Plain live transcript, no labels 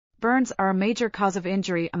Burns are a major cause of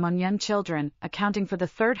injury among young children, accounting for the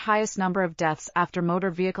third highest number of deaths after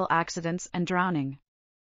motor vehicle accidents and drowning.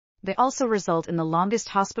 They also result in the longest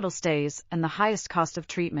hospital stays and the highest cost of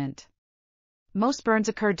treatment. Most burns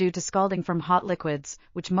occur due to scalding from hot liquids,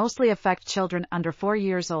 which mostly affect children under 4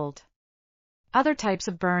 years old. Other types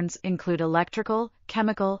of burns include electrical,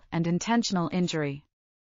 chemical, and intentional injury.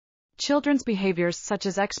 Children's behaviors such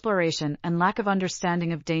as exploration and lack of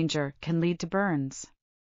understanding of danger can lead to burns.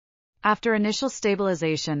 After initial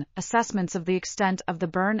stabilization, assessments of the extent of the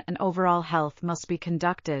burn and overall health must be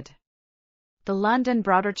conducted. The Lund and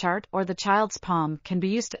Broader chart or the child's palm can be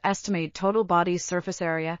used to estimate total body surface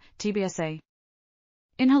area, TBSA.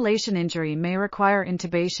 Inhalation injury may require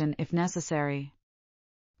intubation if necessary.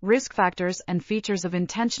 Risk factors and features of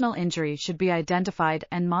intentional injury should be identified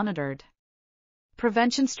and monitored.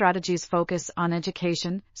 Prevention strategies focus on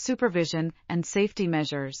education, supervision, and safety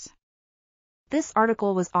measures. This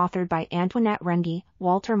article was authored by Antoinette Runge,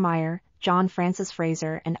 Walter Meyer, John Francis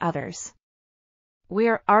Fraser, and others. We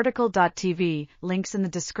are RTCLTV, links in the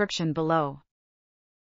description below.